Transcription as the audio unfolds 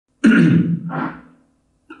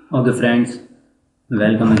Okay friends,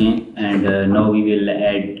 welcome again, and now we will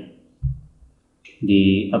add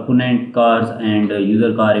the opponent cars and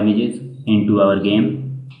user car images into our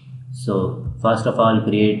game. So first of all,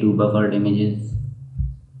 create two buffered images,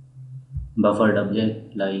 buffered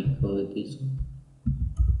object like this.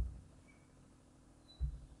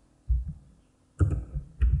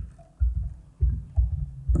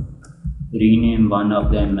 Rename one of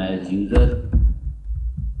them as user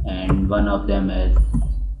and one of them as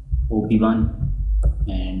op1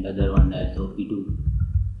 and other one as op2,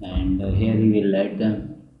 and here we will add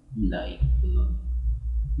them like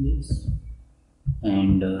this,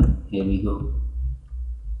 and here we go.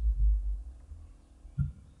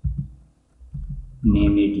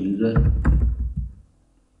 Name it user.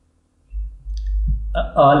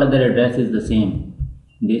 All other address is the same.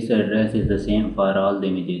 This address is the same for all the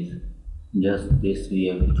images, just this we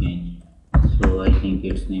have to change. So I think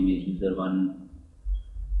its name is user1.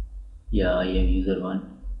 Yeah, I have user1,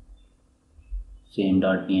 same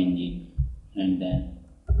 .png, and then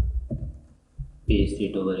paste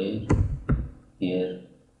it over here. Yeah.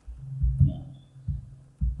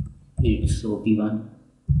 It's op1,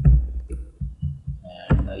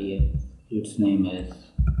 and I have its name as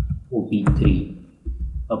op3,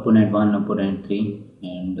 opponent 1, opponent 3,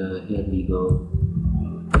 and here we go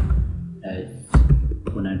as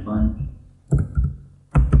opponent 1,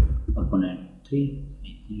 opponent 3, I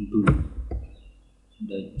think 2.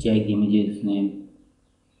 The check images name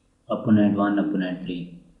opponent 1, opponent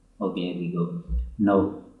 3. Okay, here we go.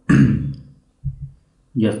 Now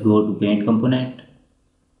just go to paint component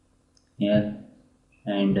here,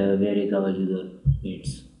 and where is our user?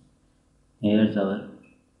 It's here's our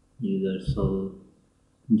user, so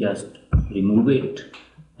just remove it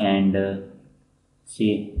and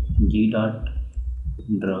say g.draw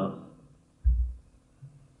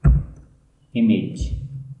image,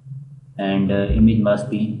 and image must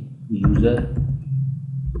be user.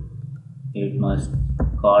 It must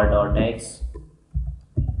car.x,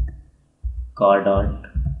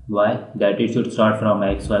 car.y, that it should start from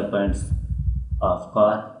xy points of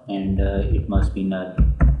car, and it must be null.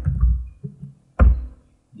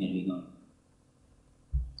 Here we go.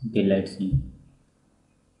 Okay, let's see.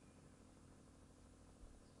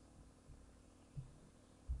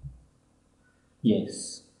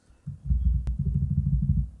 Yes,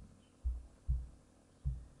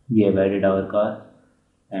 we have added our car,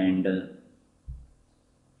 and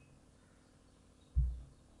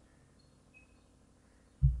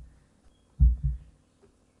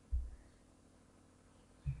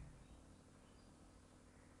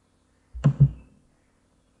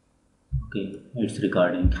okay, it's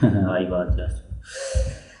recording. I was just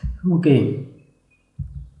okay.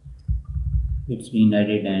 It's been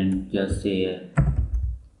added, and just say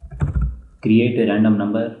create a random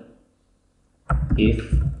number if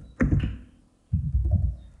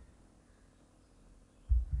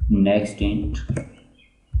next int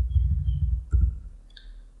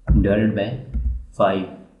divided by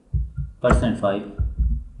 5% 5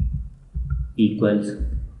 equals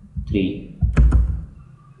 3.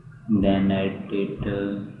 Then add it.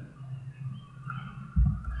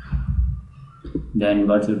 Then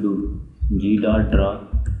what you do? G.draw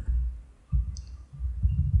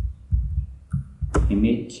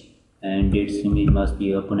image, and its image must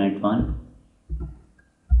be opponent 1.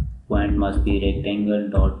 Point must be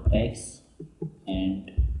rectangle.x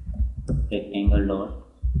and rectangle.y,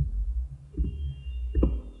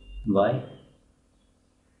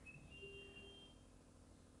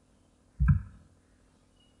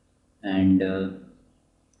 and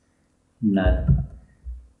null.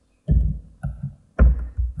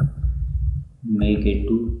 Make it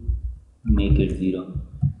 2, make it 0,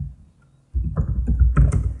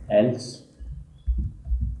 else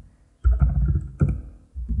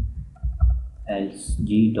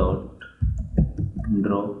g.draw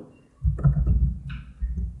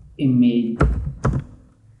image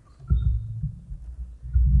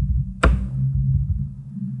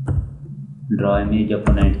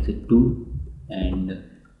opponent 2, and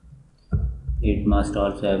it must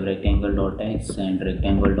also have rectangle.x and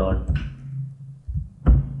rectangle.y.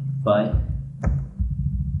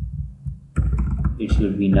 It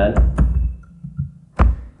should be null.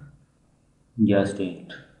 Just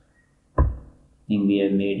it. I think we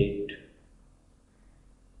have made it.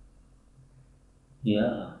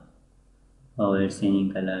 Yeah. Oh, it's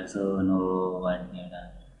changing color. So no, what we have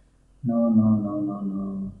done? No.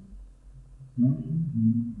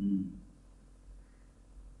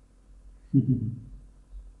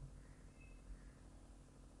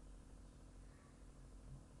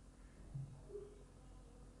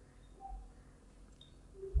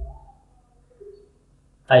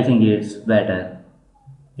 I think it's better.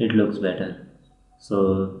 It looks better.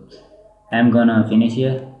 So I'm gonna finish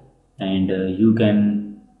here, and you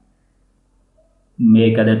can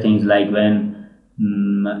make other things like when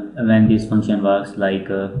this function works, like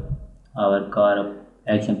our car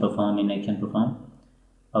action perform in action perform.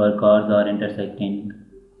 Our cars are intersecting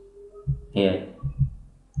here.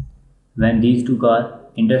 When these two cars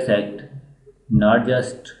intersect, not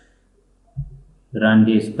just run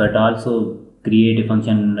this but also create a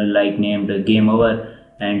function like named game over,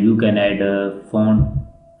 and you can add a font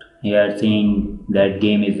here saying that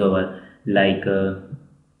game is over, like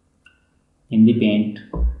in the paint.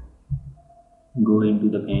 Go into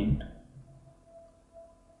the paint.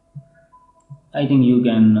 I think you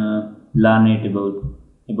can learn it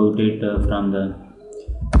about it from the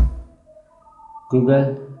Google,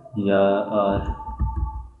 yeah, or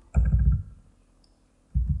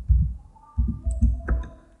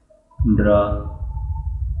draw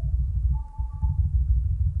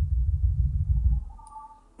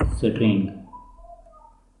string,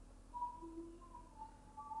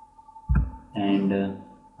 and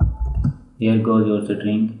here goes your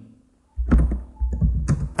string,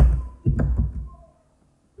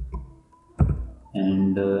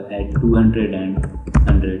 and at 200 and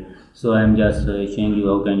 100. So I'm just showing you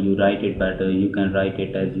how can you write it, but you can write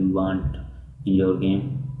it as you want in your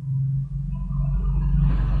game.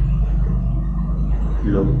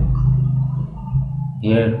 Look,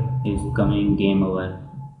 here is coming game over.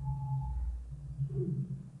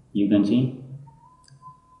 You can see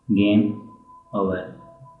game over.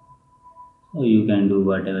 So you can do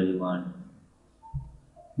whatever you want.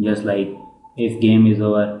 Just like if game is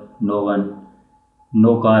over,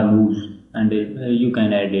 no car moves, and you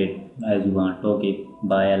can add it as you want. Okay,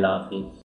 bye, Allah Hafiz.